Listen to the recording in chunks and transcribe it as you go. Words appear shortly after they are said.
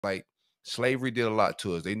like slavery did a lot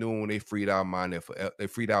to us. They knew when they freed our mind, they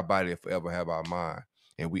freed our body, they forever have our mind.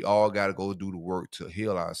 And we all got to go do the work to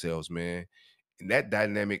heal ourselves, man. And that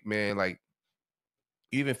dynamic, man, like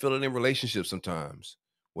even feeling in relationships sometimes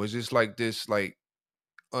was just like this, like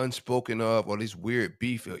unspoken of, or this weird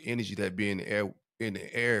beef or energy that be in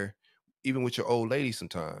the air, even with your old lady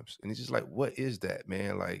sometimes. And it's just like, what is that,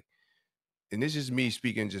 man? Like, and this is me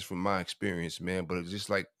speaking just from my experience, man, but it's just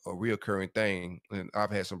like a reoccurring thing. And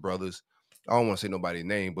I've had some brothers, I don't want to say nobody's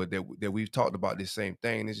name, but that we've talked about this same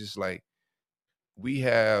thing. It's just like we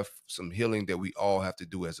have some healing that we all have to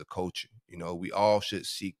do as a culture. You know, we all should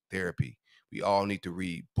seek therapy. We all need to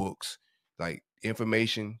read books, like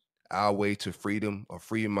information. Our way to freedom, a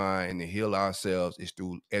free mind, and to heal ourselves is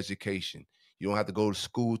through education. You don't have to go to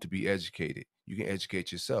school to be educated. You can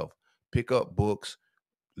educate yourself. Pick up books,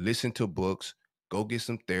 listen to books, go get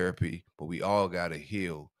some therapy, but we all got to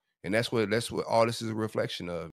heal. And that's what all this is a reflection of.